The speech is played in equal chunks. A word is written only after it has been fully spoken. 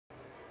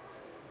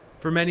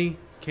For many,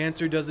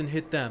 cancer doesn't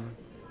hit them,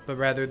 but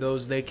rather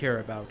those they care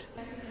about.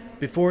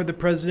 Before the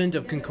president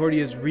of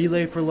Concordia's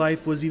Relay for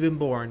Life was even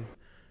born,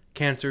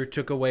 cancer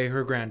took away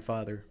her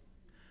grandfather.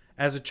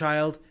 As a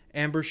child,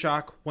 Amber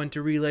Schock went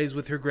to relays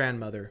with her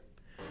grandmother.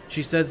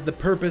 She says the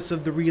purpose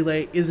of the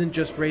relay isn't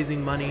just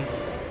raising money,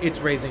 it's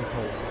raising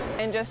hope.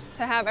 And just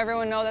to have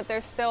everyone know that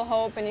there's still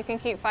hope and you can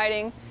keep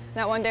fighting, and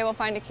that one day we'll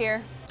find a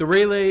cure. The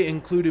relay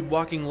included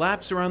walking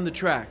laps around the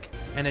track,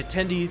 and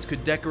attendees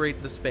could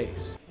decorate the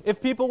space. If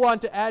people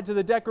want to add to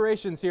the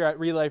decorations here at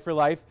Relay for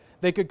Life,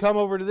 they could come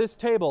over to this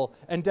table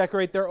and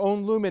decorate their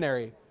own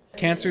luminary.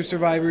 Cancer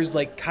survivors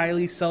like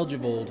Kylie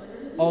Seljevold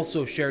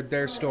also shared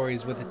their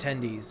stories with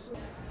attendees.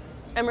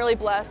 I'm really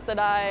blessed that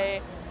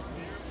I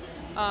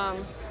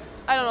don't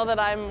know, that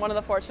I'm one of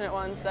the fortunate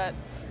ones that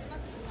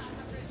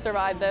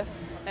survived this,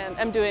 and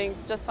I'm doing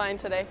just fine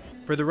today.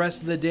 For the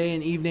rest of the day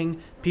and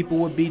evening, people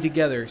would be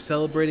together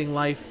celebrating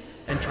life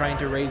and trying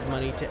to raise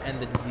money to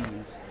end the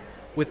disease.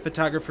 With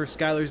photographer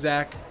Skylar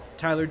Zach,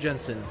 Tyler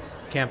Jensen,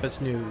 Campus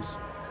News.